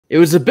It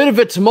was a bit of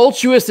a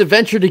tumultuous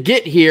adventure to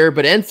get here,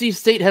 but NC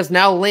State has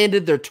now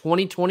landed their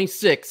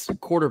 2026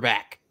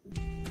 quarterback.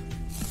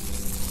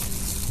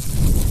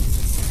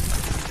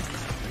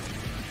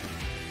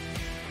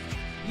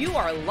 You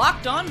are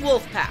Locked On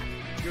Wolfpack,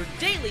 your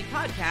daily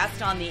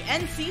podcast on the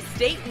NC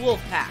State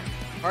Wolfpack,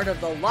 part of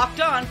the Locked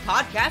On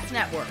Podcast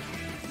Network,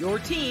 your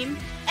team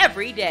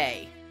every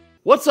day.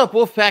 What's up,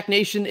 Wolfpack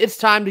Nation? It's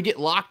time to get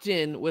locked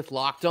in with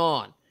Locked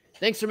On.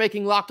 Thanks for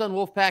making Locked On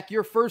Wolfpack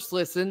your first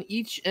listen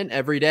each and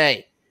every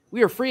day.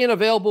 We are free and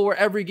available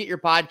wherever you get your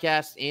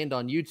podcasts and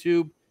on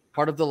YouTube,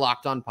 part of the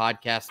Locked On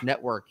Podcast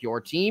Network,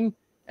 your team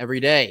every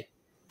day.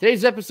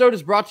 Today's episode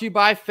is brought to you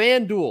by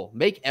FanDuel.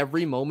 Make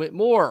every moment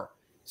more.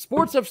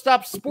 Sports have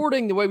stopped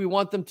sporting the way we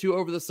want them to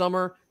over the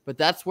summer, but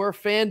that's where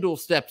FanDuel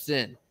steps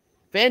in.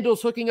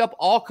 FanDuel's hooking up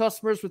all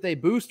customers with a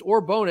boost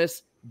or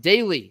bonus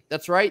daily.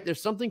 That's right. There's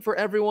something for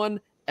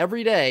everyone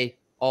every day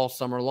all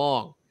summer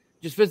long.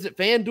 Just visit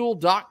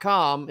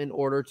FanDuel.com in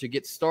order to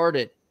get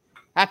started.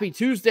 Happy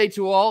Tuesday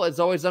to all. As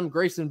always, I'm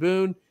Grayson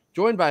Boone,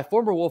 joined by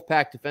former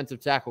Wolfpack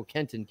defensive tackle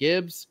Kenton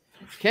Gibbs.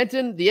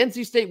 Kenton, the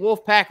NC State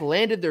Wolfpack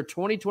landed their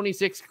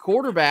 2026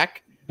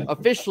 quarterback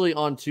officially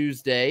on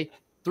Tuesday.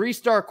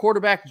 Three-star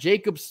quarterback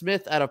Jacob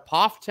Smith out of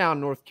Pofftown,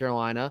 North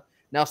Carolina.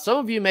 Now, some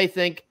of you may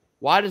think,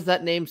 why does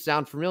that name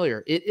sound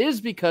familiar? It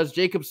is because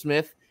Jacob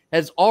Smith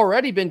has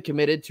already been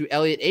committed to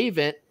Elliott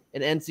Avent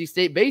in NC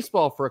State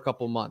baseball for a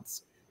couple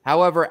months.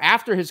 However,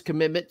 after his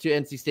commitment to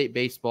NC State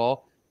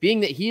baseball, being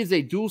that he is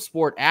a dual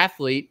sport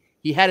athlete,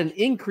 he had an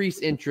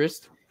increased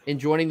interest in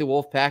joining the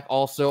Wolfpack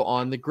also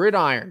on the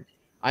gridiron.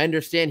 I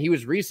understand he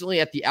was recently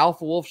at the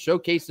Alpha Wolf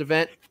Showcase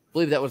event. I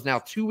believe that was now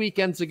 2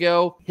 weekends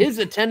ago. His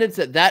attendance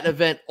at that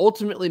event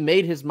ultimately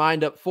made his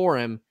mind up for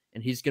him,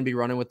 and he's going to be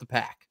running with the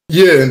pack.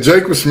 Yeah, and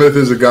Jacob Smith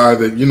is a guy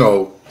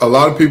that, a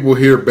lot of people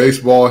hear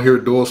baseball, hear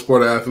dual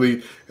sport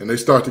athlete, and they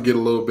start to get a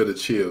little bit of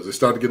chills. They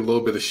start to get a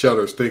little bit of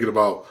shudders thinking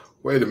about,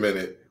 wait a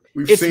minute,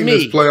 we've seen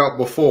this play out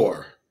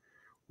before.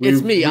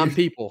 I'm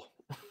people.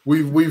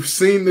 We've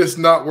seen this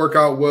not work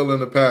out well in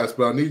the past,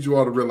 but I need you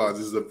all to realize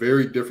this is a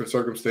very different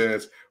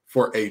circumstance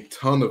for a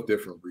ton of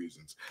different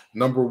reasons.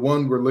 Number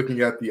one, we're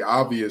looking at the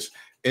obvious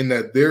in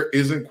that there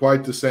isn't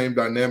quite the same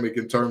dynamic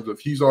in terms of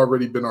he's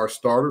already been our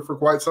starter for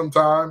quite some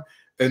time.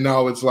 And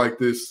now it's like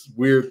this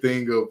weird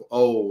thing of,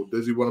 oh,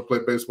 does he want to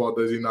play baseball?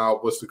 Does he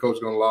not? What's the coach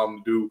going to allow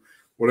him to do?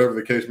 Whatever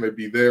the case may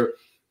be there.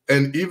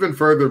 And even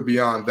further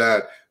beyond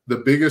that, the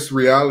biggest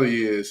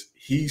reality is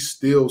he's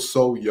still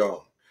so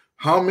young.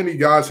 How many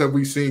guys have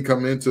we seen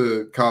come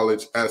into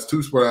college as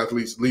two-sport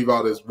athletes leave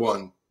out as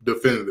one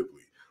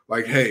definitively?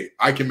 Like, hey,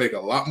 I can make a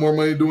lot more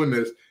money doing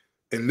this.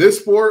 In this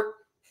sport,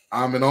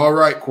 I'm an all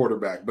right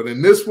quarterback. But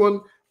in this one,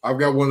 I've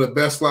got one of the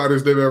best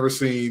sliders they've ever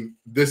seen.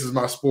 This is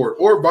my sport.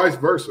 Or vice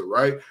versa,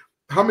 right?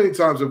 How many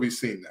times have we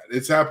seen that?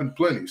 It's happened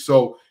plenty.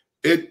 So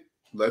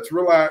let's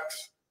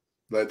relax.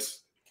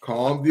 Let's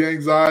calm the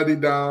anxiety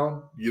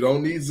down. You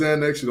don't need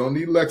Xanax. You don't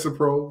need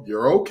Lexapro.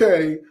 You're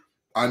okay.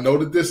 I know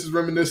that this is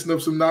reminiscent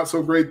of some not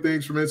so great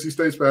things from NC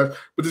State's past,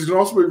 but this can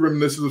also be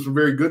reminiscent of some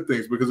very good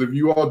things because if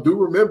you all do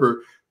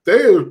remember,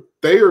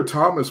 Thayer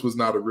Thomas was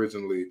not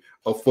originally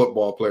a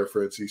football player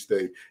for NC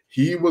State.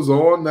 He was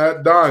on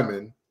that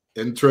diamond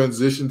and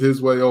transitioned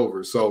his way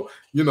over. So,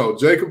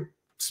 Jacob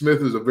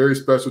Smith is a very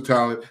special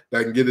talent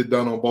that can get it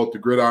done on both the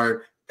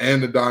gridiron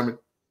and the diamond.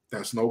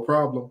 That's no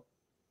problem.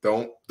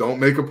 Don't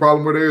make a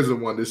problem where there isn't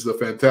one. This is a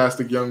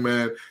fantastic young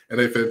man and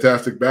a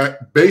fantastic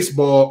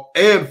baseball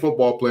and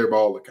football player by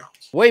all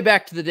accounts. Way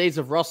back to the days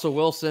of Russell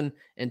Wilson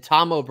and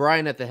Tom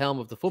O'Brien at the helm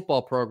of the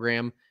football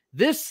program,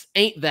 this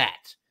ain't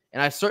that.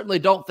 And I certainly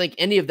don't think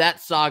any of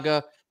that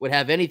saga would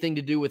have anything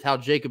to do with how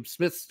Jacob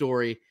Smith's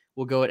story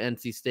will go at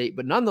NC State.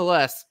 But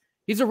nonetheless,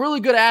 he's a really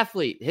good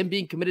athlete. Him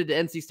being committed to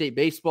NC State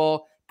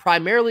baseball,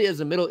 primarily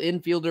as a middle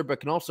infielder, but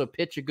can also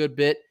pitch a good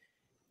bit.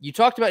 You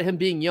talked about him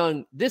being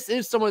young. This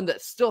is someone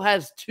that still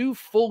has 2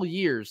 full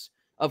years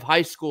of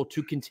high school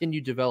to continue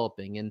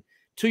developing. And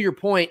to your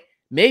point,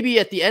 maybe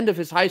at the end of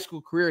his high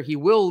school career, he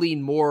will lean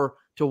more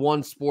to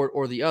one sport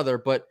or the other.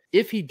 But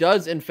if he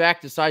does, in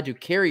fact, decide to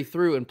carry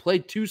through and play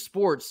 2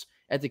 sports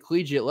at the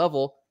collegiate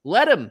level,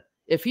 let him.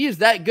 If he is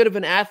that good of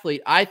an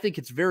athlete, I think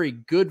it's very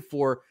good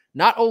for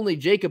not only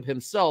Jacob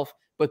himself,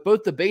 but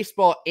both the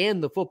baseball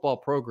and the football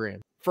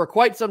program. For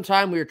quite some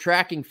time, we were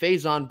tracking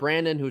Faison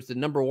Brandon, who's the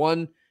number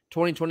 1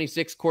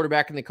 2026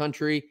 quarterback in the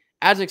country.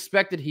 As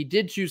expected, he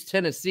did choose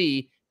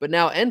Tennessee, but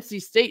now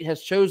NC State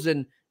has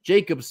chosen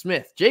Jacob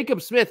Smith.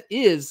 Jacob Smith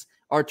is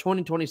our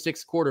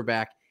 2026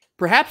 quarterback.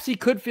 Perhaps he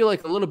could feel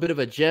like a little bit of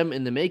a gem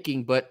in the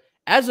making, but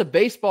as a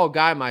baseball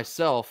guy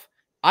myself,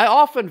 I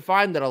often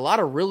find that a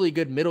lot of really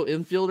good middle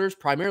infielders,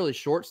 primarily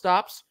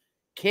shortstops,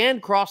 can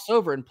cross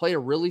over and play a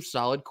really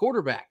solid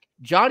quarterback.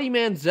 Johnny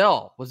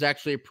Manziel was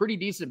actually a pretty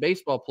decent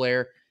baseball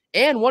player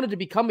and wanted to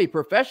become a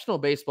professional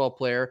baseball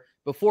player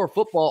before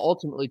football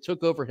ultimately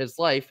took over his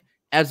life,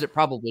 as it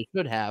probably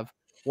should have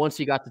once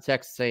he got to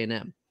Texas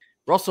A&M.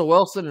 Russell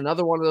Wilson,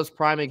 another one of those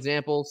prime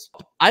examples.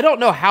 I don't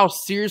know how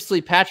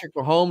seriously Patrick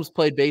Mahomes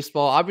played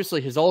baseball.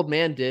 Obviously, his old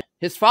man did.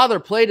 His father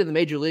played in the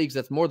major leagues.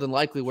 That's more than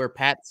likely where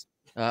Pat's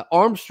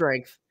arm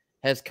strength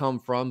has come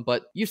from.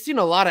 But you've seen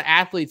a lot of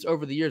athletes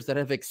over the years that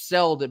have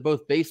excelled at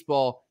both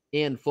baseball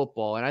and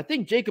football. And I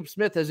think Jacob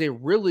Smith has a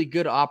really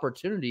good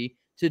opportunity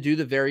to do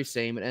the very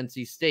same at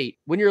NC State.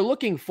 When you're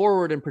looking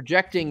forward and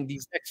projecting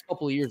these next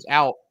couple of years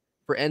out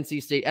for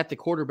NC State at the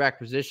quarterback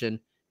position,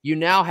 you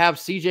now have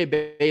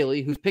CJ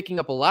Bailey, who's picking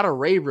up a lot of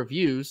rave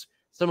reviews,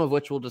 some of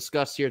which we'll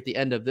discuss here at the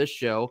end of this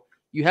show.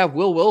 You have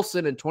Will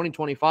Wilson in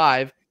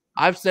 2025.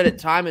 I've said it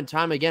time and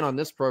time again on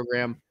this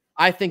program.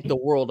 I think the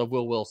world of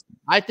Will Wilson.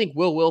 I think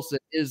Will Wilson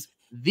is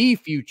the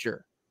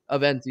future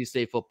of NC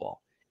State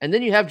football. And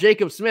then you have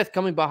Jacob Smith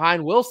coming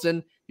behind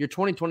Wilson, your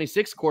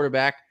 2026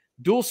 quarterback,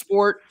 dual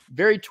sport,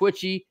 very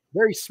twitchy,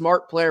 very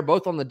smart player,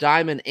 both on the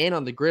diamond and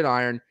on the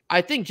gridiron.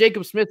 I think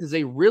Jacob Smith is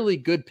a really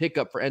good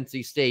pickup for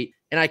NC State,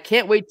 and I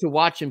can't wait to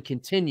watch him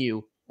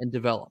continue and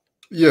develop.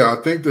 Yeah,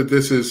 I think that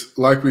this is,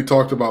 like we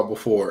talked about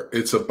before,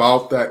 it's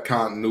about that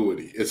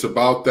continuity. It's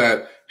about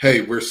that,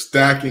 hey, we're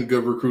stacking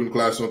good recruiting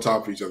classes on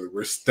top of each other.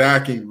 We're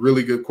stacking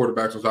really good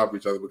quarterbacks on top of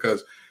each other,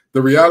 because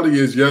the reality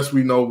is, yes,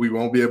 we know we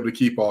won't be able to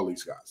keep all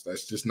these guys.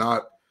 That's just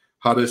not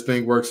how this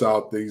thing works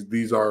out.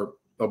 These are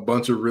a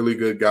bunch of really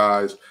good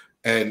guys.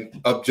 And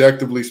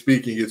objectively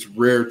speaking, it's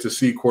rare to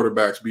see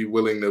quarterbacks be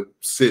willing to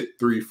sit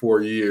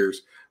 3-4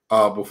 years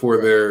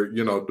before they're,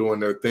 doing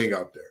their thing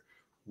out there.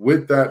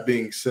 With that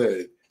being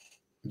said,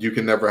 you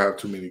can never have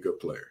too many good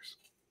players.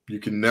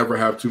 You can never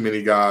have too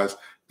many guys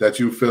that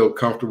you feel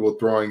comfortable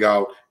throwing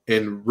out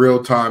in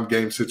real-time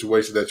game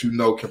situations that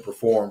can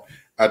perform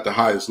at the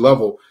highest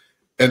level.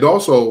 And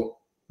also,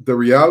 the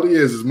reality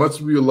is, as much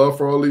as we would love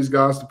for all these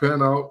guys to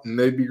pan out and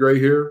they'd be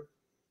great here,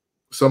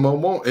 some of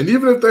them won't. And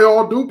even if they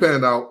all do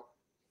pan out,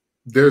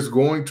 there's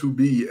going to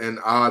be an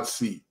odd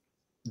seat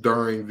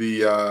during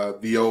the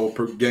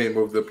old game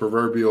of the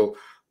proverbial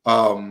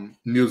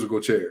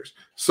musical chairs.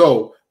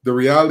 So the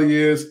reality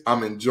is,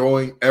 I'm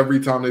enjoying every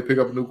time they pick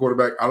up a new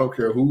quarterback. I don't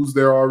care who's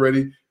there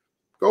already.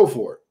 Go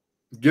for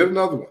it. Get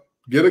another one.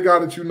 Get a guy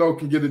that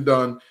can get it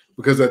done,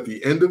 because at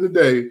the end of the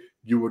day,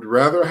 you would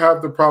rather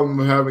have the problem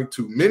of having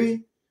too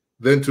many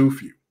than too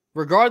few.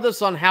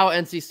 Regardless on how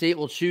NC State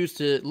will choose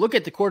to look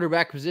at the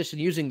quarterback position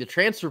using the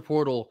transfer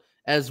portal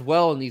as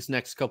well in these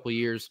next couple of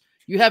years,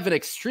 you have an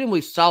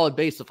extremely solid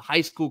base of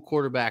high school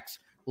quarterbacks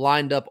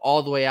lined up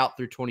all the way out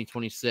through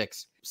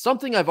 2026.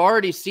 Something I've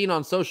already seen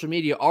on social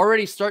media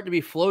already start to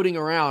be floating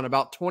around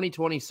about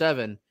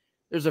 2027.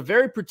 There's a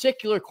very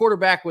particular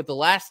quarterback with the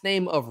last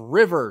name of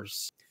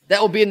Rivers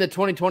that will be in the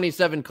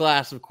 2027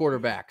 class of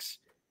quarterbacks.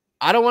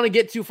 I don't want to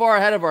get too far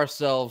ahead of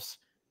ourselves,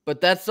 but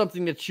that's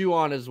something to chew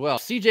on as well.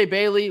 CJ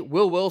Bailey,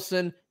 Will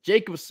Wilson,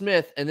 Jacob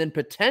Smith, and then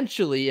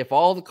potentially, if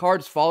all the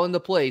cards fall into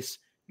place,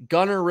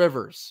 Gunnar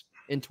Rivers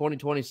in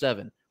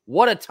 2027.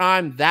 What a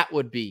time that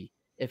would be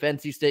if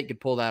NC State could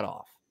pull that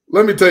off.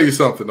 Let me tell you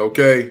something,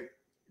 okay?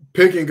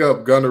 Picking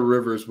up Gunnar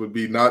Rivers would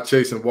be not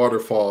chasing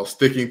waterfalls,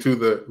 sticking to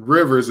the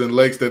rivers and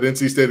lakes that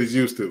NC State is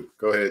used to.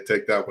 Go ahead,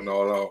 take that one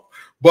all.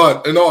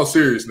 But in all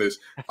seriousness,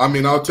 I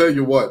mean, I'll tell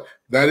you what,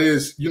 that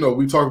is,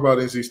 we talk about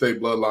NC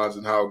State bloodlines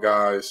and how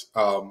guys,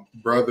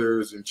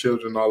 brothers and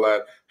children and all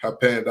that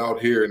have panned out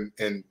here,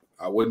 and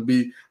I wouldn't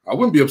be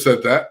upset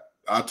at that.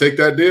 I'll take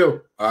that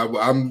deal.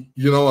 I'm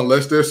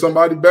unless there's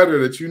somebody better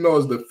that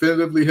is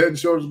definitively head and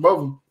shoulders above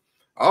them,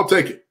 I'll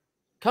take it.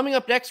 Coming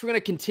up next, we're going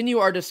to continue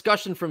our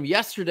discussion from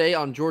yesterday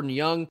on Jordan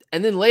Young.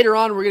 And then later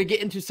on, we're going to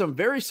get into some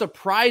very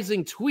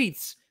surprising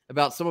tweets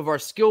about some of our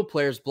skill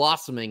players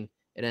blossoming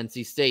at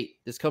NC State.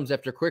 This comes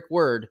after a quick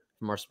word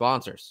from our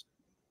sponsors.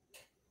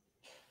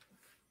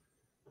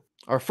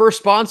 Our first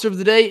sponsor of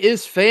the day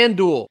is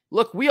FanDuel.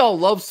 Look, we all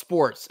love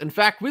sports. In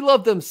fact, we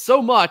love them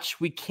so much,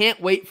 we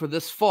can't wait for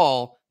this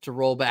fall to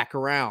roll back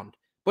around.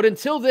 But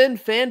until then,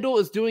 FanDuel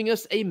is doing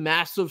us a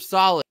massive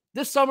solid.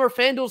 This summer,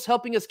 FanDuel's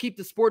helping us keep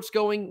the sports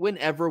going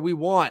whenever we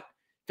want.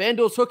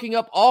 FanDuel's hooking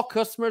up all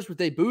customers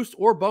with a boost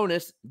or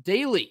bonus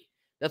daily.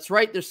 That's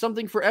right, there's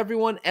something for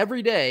everyone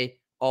every day,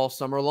 all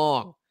summer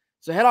long.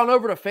 So head on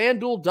over to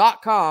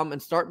FanDuel.com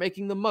and start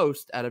making the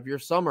most out of your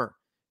summer.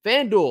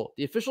 FanDuel,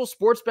 the official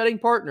sports betting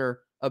partner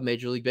of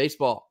Major League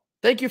Baseball.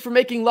 Thank you for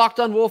making Locked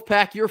On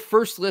Wolfpack your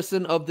first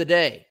listen of the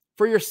day.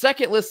 For your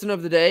second listen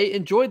of the day,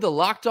 enjoy the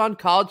Locked On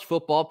College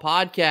Football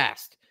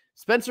podcast.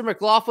 Spencer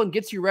McLaughlin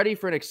gets you ready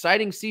for an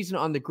exciting season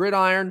on the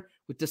gridiron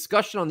with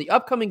discussion on the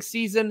upcoming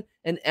season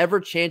and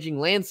ever-changing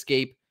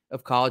landscape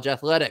of college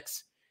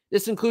athletics.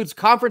 This includes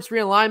conference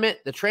realignment,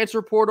 the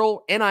transfer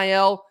portal,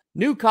 NIL,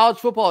 new college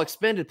football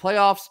expanded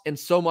playoffs, and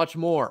so much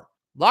more.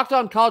 Locked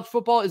On College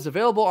Football is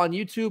available on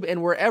YouTube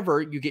and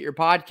wherever you get your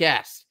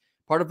podcasts.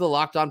 Part of the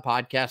Locked On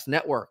Podcast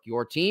Network,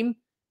 your team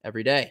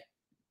every day.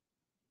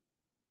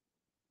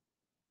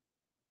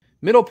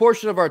 Middle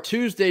portion of our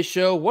Tuesday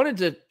show, wanted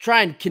to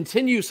try and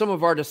continue some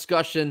of our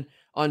discussion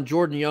on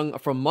Jordan Young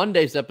from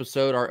Monday's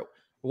episode. Our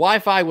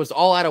Wi-Fi was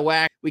all out of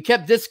whack. We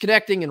kept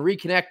disconnecting and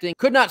reconnecting.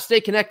 Could not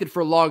stay connected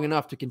for long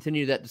enough to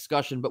continue that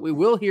discussion, but we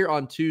will here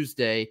on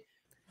Tuesday.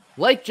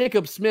 Like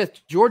Jacob Smith,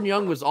 Jordan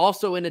Young was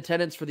also in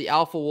attendance for the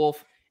Alpha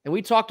Wolf And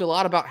we talked a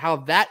lot about how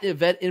that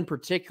event in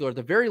particular,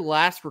 the very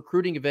last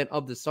recruiting event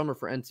of the summer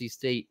for NC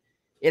State,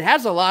 it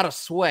has a lot of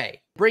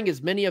sway. Bring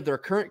as many of their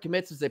current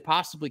commits as they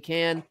possibly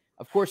can.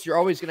 Of course, you're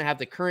always going to have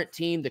the current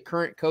team, the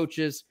current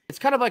coaches. It's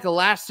kind of like a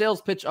last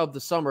sales pitch of the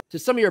summer to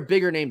some of your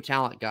bigger name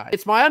talent guys.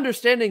 It's my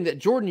understanding that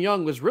Jordan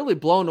Young was really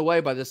blown away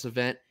by this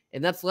event,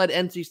 and that's led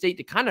NC State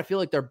to kind of feel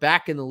like they're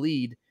back in the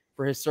lead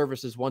for his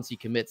services once he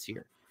commits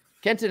here.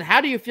 Kenton,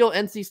 how do you feel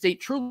NC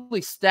State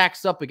truly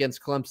stacks up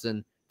against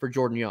Clemson for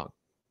Jordan Young?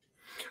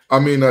 I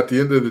mean, at the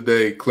end of the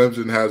day,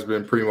 Clemson has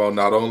been primo,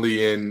 not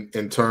only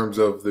in terms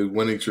of the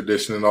winning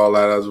tradition and all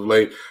that as of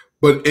late,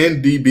 but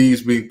in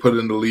DBs being put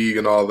in the league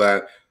and all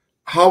that.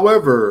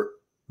 However,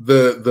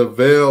 the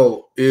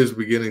veil is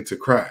beginning to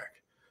crack.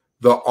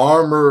 The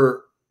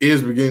armor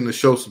is beginning to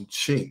show some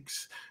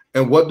chinks.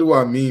 And what do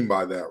I mean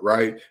by that,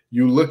 right?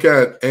 You look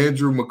at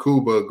Andrew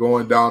Makuba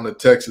going down to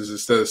Texas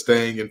instead of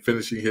staying and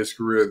finishing his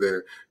career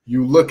there.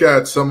 You look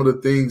at some of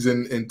the things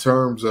in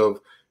terms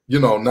of,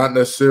 not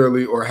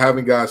necessarily, or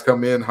having guys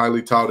come in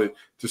highly touted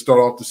to start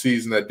off the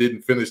season that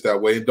didn't finish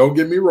that way. And don't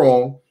get me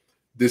wrong,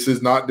 this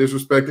is not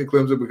disrespecting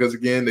Clemson because,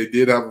 again, they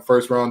did have a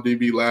first-round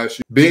DB last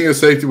year. Being a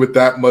safety with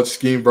that much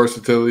scheme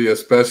versatility,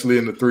 especially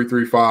in the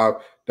 3-3-5,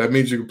 that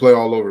means you can play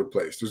all over the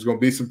place. There's going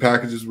to be some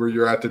packages where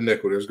you're at the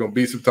nickel. There's going to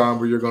be some time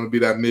where you're going to be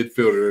that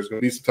midfielder. There's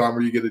going to be some time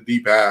where you get a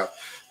deep half.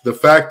 The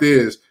fact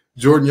is,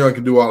 Jordan Young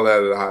can do all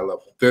that at a high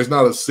level. There's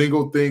not a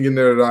single thing in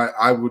there that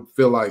I would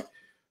feel like,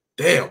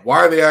 damn, why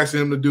are they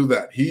asking him to do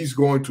that? He's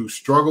going to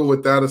struggle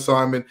with that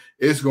assignment.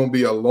 It's going to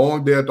be a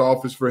long day at the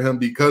office for him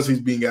because he's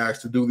being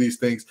asked to do these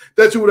things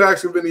that you would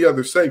ask of any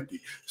other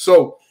safety.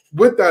 So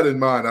with that in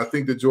mind, I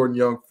think that Jordan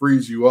Young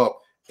frees you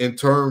up in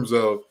terms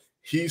of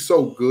he's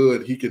so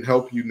good, he can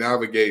help you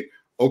navigate,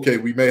 okay,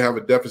 we may have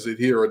a deficit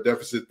here or a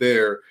deficit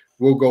there.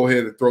 We'll go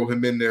ahead and throw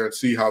him in there and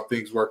see how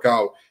things work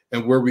out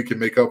and where we can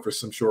make up for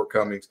some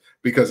shortcomings.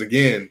 Because,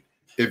 again,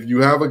 if you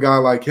have a guy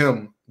like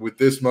him with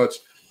this much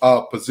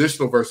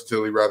positional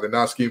versatility, rather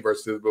not scheme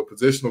versatility, but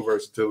positional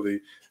versatility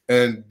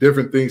and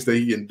different things that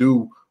he can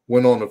do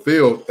when on the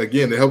field,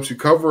 again, it helps you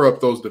cover up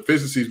those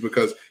deficiencies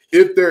because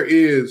if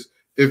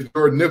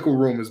your nickel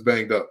room is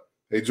banged up,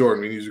 hey,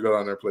 Jordan, we need you to go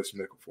down there and play some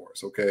nickel for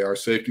us, okay? Our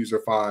safeties are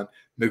fine.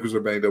 Nickels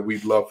are banged up.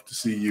 We'd love to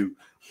see you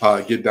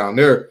get down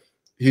there.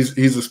 He's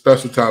a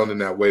special talent in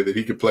that way that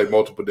he can play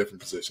multiple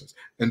different positions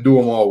and do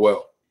them all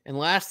well. And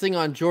last thing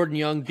on Jordan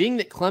Young, being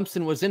that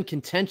Clemson was in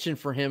contention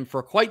for him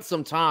for quite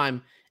some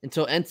time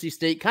until NC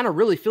State kind of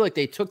really feel like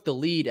they took the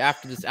lead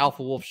after this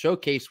Alpha Wolf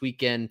Showcase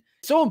weekend.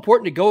 It's so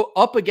important to go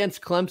up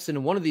against Clemson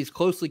in one of these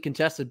closely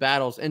contested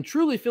battles and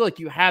truly feel like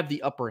you have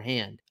the upper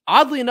hand.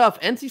 Oddly enough,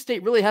 NC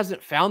State really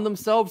hasn't found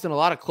themselves in a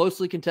lot of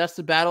closely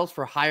contested battles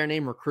for higher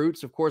name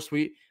recruits. Of course,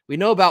 we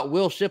know about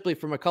Will Shipley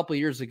from a couple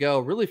years ago.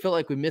 Really felt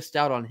like we missed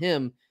out on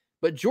him.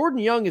 But Jordan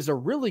Young is a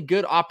really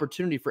good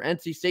opportunity for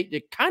NC State to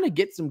kind of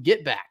get some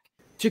get back,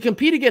 to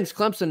compete against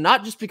Clemson,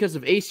 not just because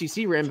of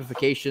ACC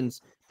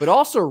ramifications, but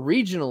also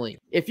regionally.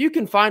 If you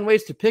can find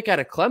ways to pick out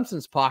of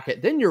Clemson's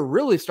pocket, then you're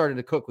really starting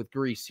to cook with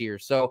grease here.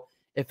 So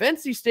if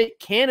NC State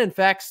can, in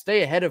fact,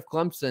 stay ahead of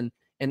Clemson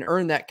and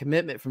earn that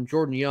commitment from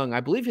Jordan Young,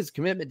 I believe his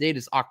commitment date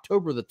is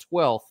October the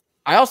 12th.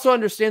 I also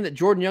understand that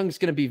Jordan Young is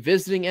going to be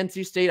visiting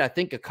NC State, I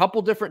think, a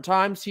couple different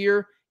times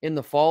here in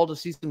the fall to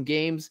see some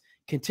games.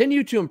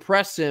 Continue to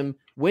impress him,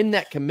 win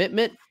that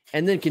commitment,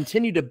 and then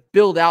continue to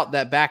build out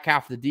that back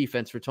half of the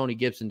defense for Tony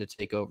Gibson to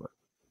take over.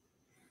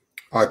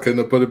 I couldn't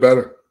have put it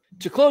better.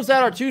 To close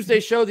out our Tuesday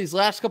show, these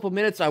last couple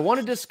minutes, I want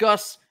to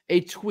discuss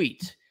a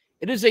tweet.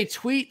 It is a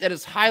tweet that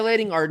is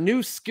highlighting our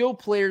new skill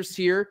players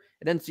here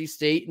at NC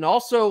State and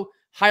also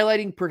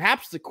highlighting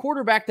perhaps the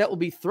quarterback that will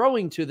be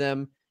throwing to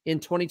them in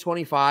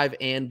 2025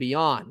 and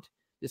beyond.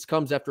 This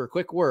comes after a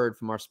quick word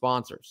from our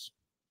sponsors.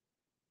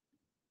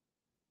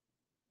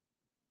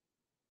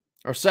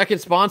 Our second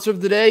sponsor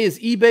of the day is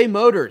eBay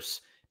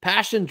Motors.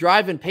 Passion,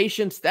 drive, and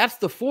patience, that's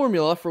the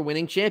formula for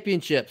winning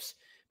championships.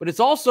 But it's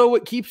also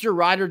what keeps your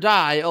ride or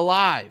die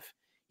alive.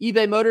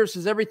 eBay Motors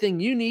has everything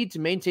you need to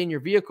maintain your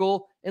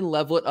vehicle and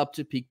level it up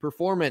to peak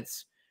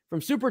performance.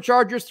 From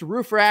superchargers to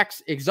roof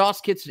racks,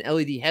 exhaust kits, and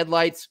LED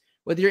headlights,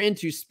 whether you're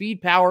into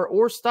speed, power,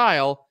 or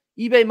style,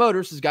 eBay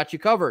Motors has got you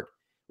covered.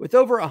 With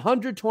over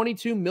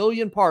 122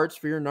 million parts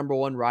for your number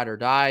one ride or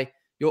die,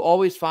 you'll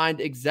always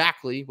find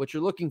exactly what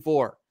you're looking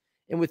for.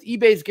 And with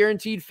eBay's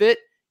Guaranteed Fit,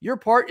 your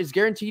part is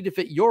guaranteed to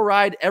fit your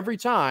ride every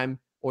time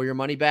or your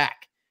money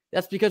back.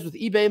 That's because with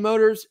eBay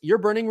Motors, you're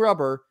burning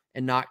rubber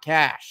and not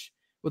cash.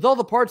 With all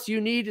the parts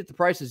you need at the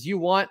prices you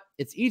want,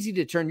 it's easy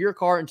to turn your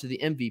car into the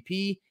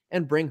MVP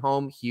and bring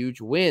home huge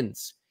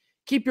wins.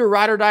 Keep your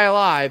ride or die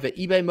alive at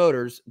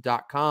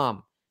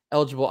ebaymotors.com.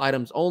 Eligible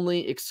items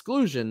only.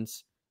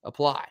 Exclusions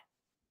apply.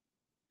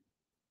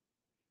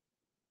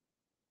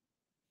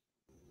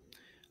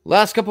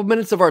 Last couple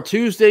minutes of our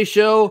Tuesday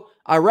show,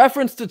 I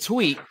referenced a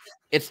tweet.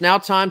 It's now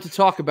time to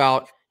talk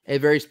about a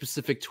very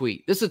specific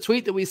tweet. This is a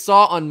tweet that we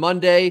saw on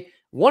Monday.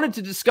 Wanted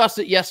to discuss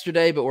it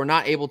yesterday, but we're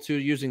not able to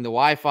using the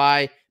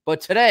Wi-Fi.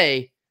 But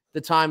today, the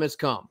time has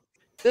come.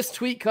 This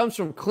tweet comes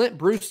from Clint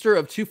Brewster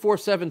of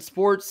 247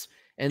 Sports,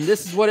 and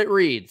this is what it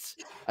reads.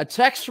 A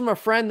text from a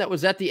friend that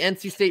was at the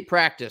NC State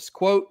practice.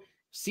 Quote,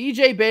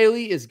 CJ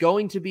Bailey is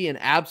going to be an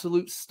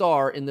absolute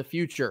star in the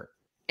future.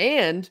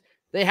 And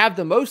they have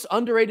the most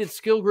underrated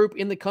skill group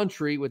in the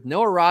country with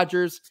Noah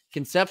Rogers,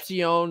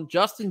 Concepcion,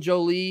 Justin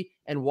Jolie,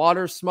 and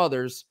Waters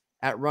Smothers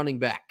at running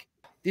back.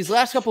 These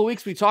last couple of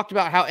weeks, we talked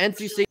about how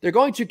NC State, they're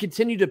going to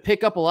continue to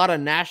pick up a lot of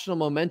national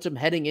momentum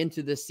heading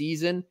into this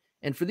season.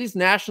 And for these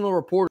national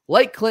reporters,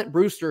 like Clint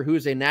Brewster, who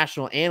is a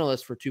national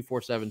analyst for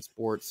 247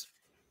 Sports,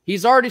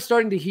 he's already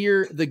starting to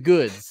hear the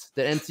goods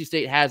that NC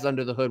State has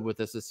under the hood with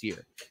us this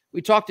year.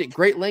 We talked at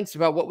great lengths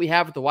about what we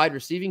have at the wide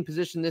receiving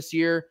position this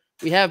year.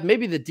 We have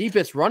maybe the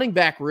deepest running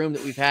back room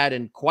that we've had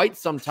in quite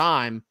some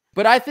time.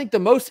 But I think the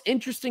most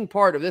interesting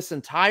part of this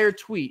entire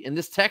tweet and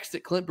this text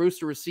that Clint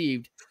Brewster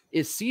received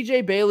is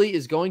CJ Bailey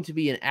is going to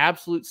be an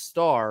absolute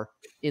star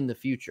in the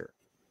future.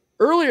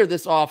 Earlier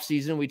this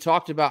offseason, we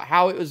talked about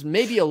how it was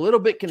maybe a little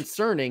bit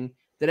concerning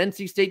that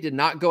NC State did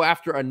not go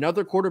after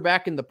another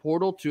quarterback in the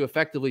portal to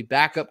effectively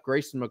back up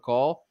Grayson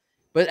McCall.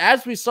 But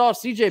as we saw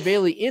CJ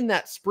Bailey in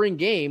that spring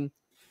game,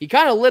 he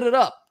kind of lit it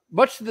up.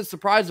 Much to the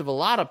surprise of a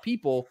lot of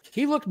people,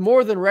 he looked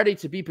more than ready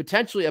to be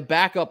potentially a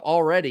backup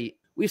already.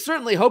 We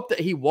certainly hope that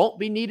he won't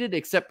be needed,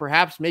 except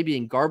perhaps maybe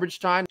in garbage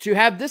time. To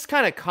have this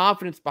kind of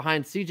confidence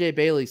behind CJ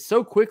Bailey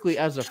so quickly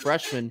as a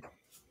freshman,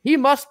 he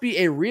must be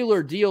a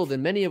realer deal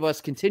than many of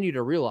us continue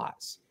to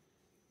realize.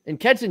 And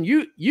Kenton,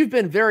 you've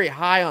been very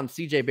high on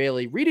CJ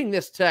Bailey. Reading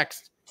this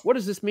text, what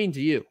does this mean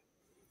to you?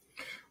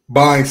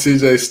 Buying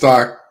CJ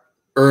stock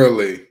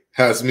early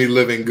has me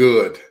living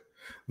good.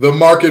 The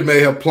market may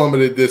have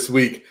plummeted this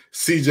week.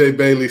 CJ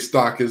Bailey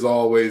stock is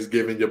always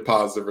giving you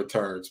positive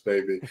returns,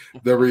 baby.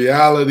 The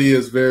reality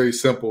is very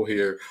simple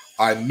here.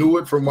 I knew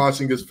it from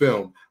watching his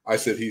film. I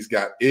said he's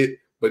got it,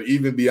 but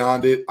even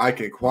beyond it, I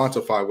can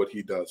quantify what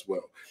he does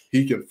well.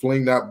 He can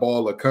fling that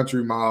ball a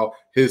country mile.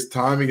 His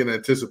timing and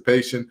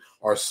anticipation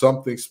are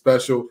something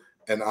special,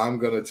 and I'm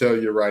going to tell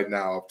you right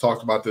now, I've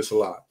talked about this a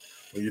lot.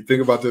 When you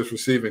think about this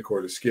receiving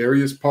core, the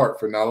scariest part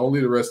for not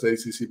only the rest of the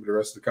ACC, but the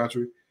rest of the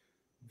country,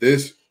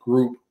 this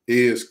group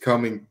is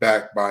coming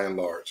back by and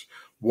large.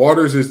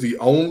 Waters is the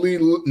only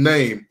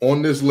name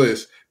on this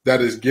list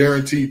that is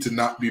guaranteed to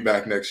not be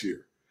back next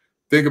year.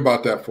 Think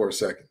about that for a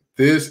second.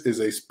 This is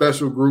a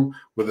special group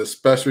with a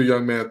special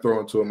young man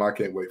thrown to him. I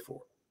can't wait for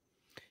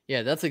it.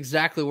 Yeah, that's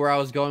exactly where I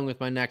was going with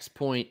my next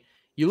point.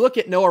 You look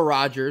at Noah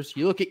Rogers,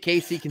 you look at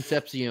Casey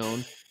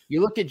Concepcion,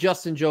 you look at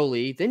Justin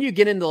Jolie, then you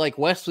get into like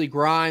Wesley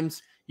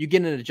Grimes, you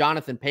get into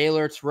Jonathan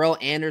Paylor, Terrell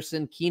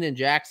Anderson, Keenan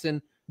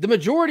Jackson. The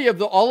majority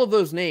of all of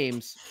those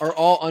names are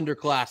all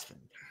underclassmen.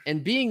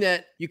 And being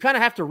that you kind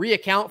of have to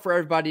reaccount for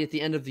everybody at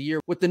the end of the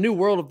year with the new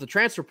world of the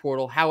transfer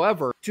portal.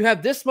 However, to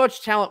have this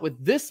much talent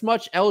with this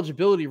much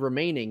eligibility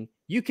remaining,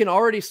 you can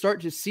already start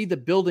to see the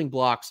building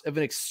blocks of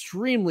an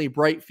extremely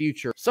bright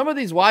future. Some of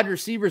these wide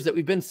receivers that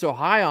we've been so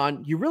high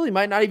on, you really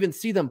might not even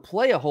see them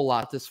play a whole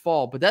lot this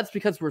fall, but that's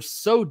because we're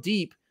so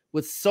deep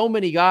with so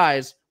many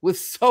guys with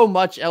so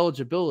much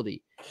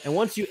eligibility. And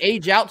once you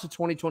age out to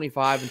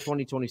 2025 and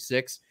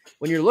 2026,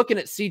 when you're looking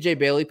at CJ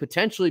Bailey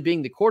potentially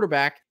being the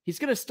quarterback, he's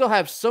going to still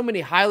have so many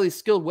highly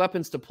skilled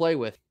weapons to play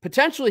with.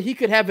 Potentially, he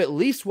could have at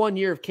least 1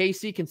 year of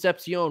KC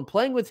Concepcion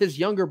playing with his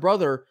younger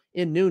brother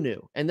in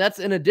Nunu. And that's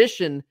in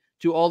addition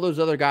to all those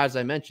other guys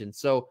I mentioned.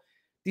 So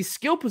these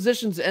skill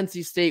positions at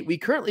NC State, we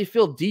currently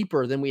feel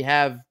deeper than we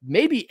have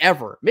maybe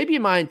ever, maybe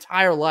in my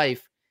entire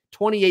life,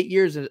 28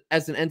 years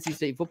as an NC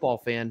State football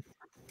fan.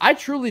 I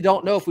truly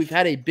don't know if we've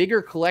had a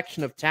bigger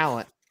collection of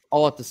talent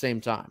all at the same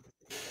time.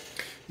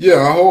 Yeah,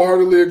 I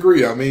wholeheartedly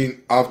agree. I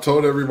mean, I've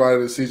told everybody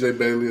that CJ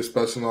Bailey is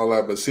special and all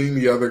that, but seeing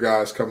the other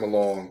guys come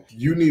along,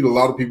 you need a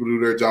lot of people to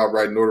do their job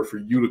right in order for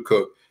you to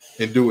cook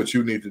and do what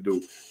you need to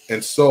do.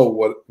 And so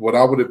what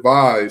I would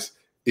advise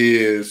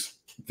is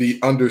the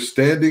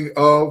understanding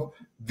of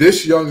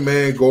this young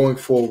man going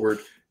forward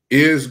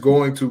is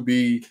going to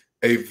be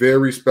a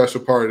very special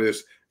part of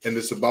this. And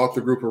it's about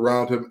the group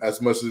around him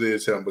as much as it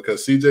is him,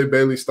 because CJ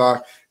Bailey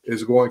stock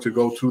is going to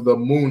go to the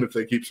moon if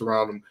they keep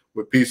surrounding him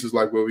with pieces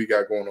like what we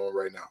got going on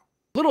right now.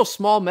 Little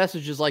small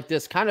messages like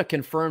this kind of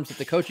confirms that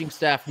the coaching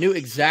staff knew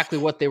exactly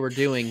what they were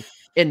doing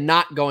in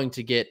not going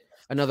to get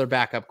another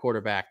backup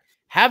quarterback.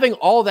 Having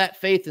all that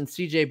faith in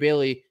CJ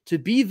Bailey to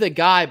be the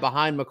guy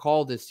behind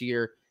McCall this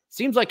year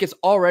seems like it's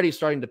already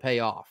starting to pay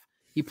off.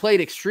 He played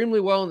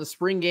extremely well in the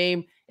spring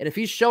game, and if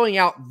he's showing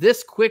out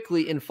this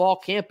quickly in fall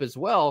camp as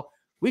well,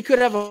 we could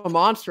have a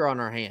monster on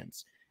our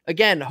hands.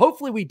 Again,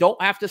 hopefully we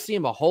don't have to see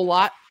him a whole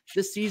lot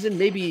this season,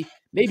 maybe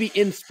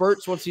in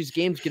spurts once these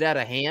games get out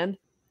of hand.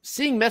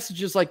 Seeing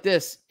messages like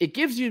this, it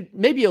gives you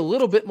maybe a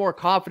little bit more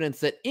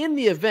confidence that in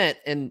the event,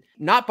 and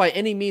not by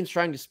any means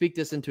trying to speak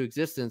this into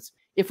existence,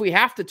 if we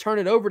have to turn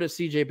it over to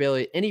CJ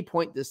Bailey at any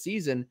point this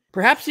season,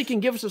 perhaps he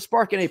can give us a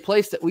spark in a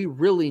place that we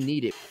really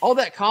need it. All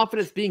that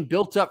confidence being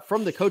built up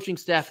from the coaching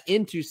staff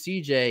into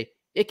CJ,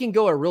 it can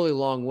go a really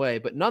long way.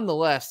 But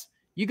nonetheless,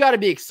 you got to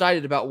be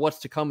excited about what's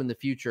to come in the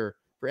future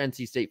for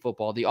NC State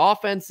football. The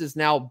offense is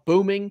now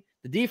booming.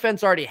 The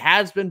defense already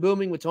has been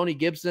booming with Tony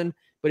Gibson,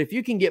 but if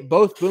you can get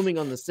both booming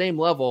on the same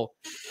level,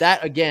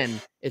 that,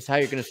 again, is how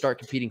you're going to start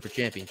competing for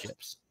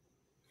championships.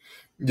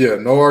 Yeah,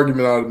 no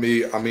argument out of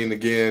me. I mean,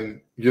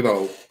 again,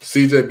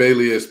 CJ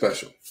Bailey is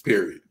special,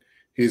 period.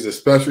 He's a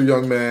special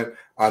young man.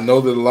 I know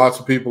that lots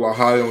of people are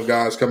high on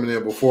guys coming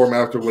in before him,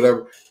 after,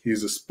 whatever.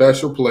 He's a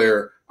special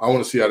player. I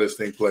want to see how this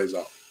thing plays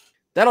out.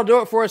 That'll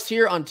do it for us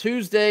here on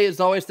Tuesday. As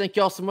always, thank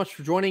you all so much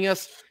for joining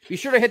us. Be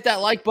sure to hit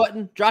that like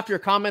button. Drop your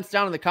comments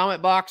down in the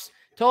comment box.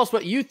 Tell us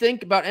what you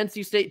think about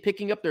NC State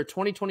picking up their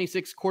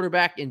 2026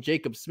 quarterback in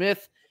Jacob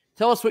Smith.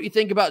 Tell us what you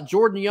think about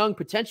Jordan Young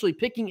potentially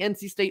picking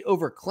NC State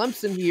over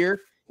Clemson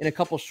here in a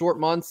couple short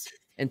months.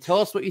 And tell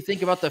us what you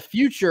think about the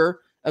future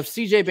of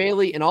CJ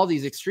Bailey and all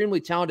these extremely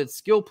talented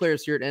skill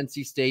players here at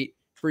NC State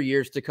for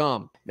years to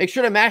come. Make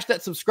sure to mash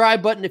that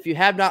subscribe button if you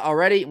have not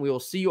already, and we will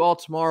see you all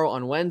tomorrow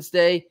on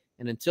Wednesday.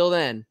 And until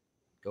then,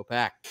 go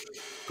Pack.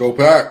 Go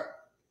Pack.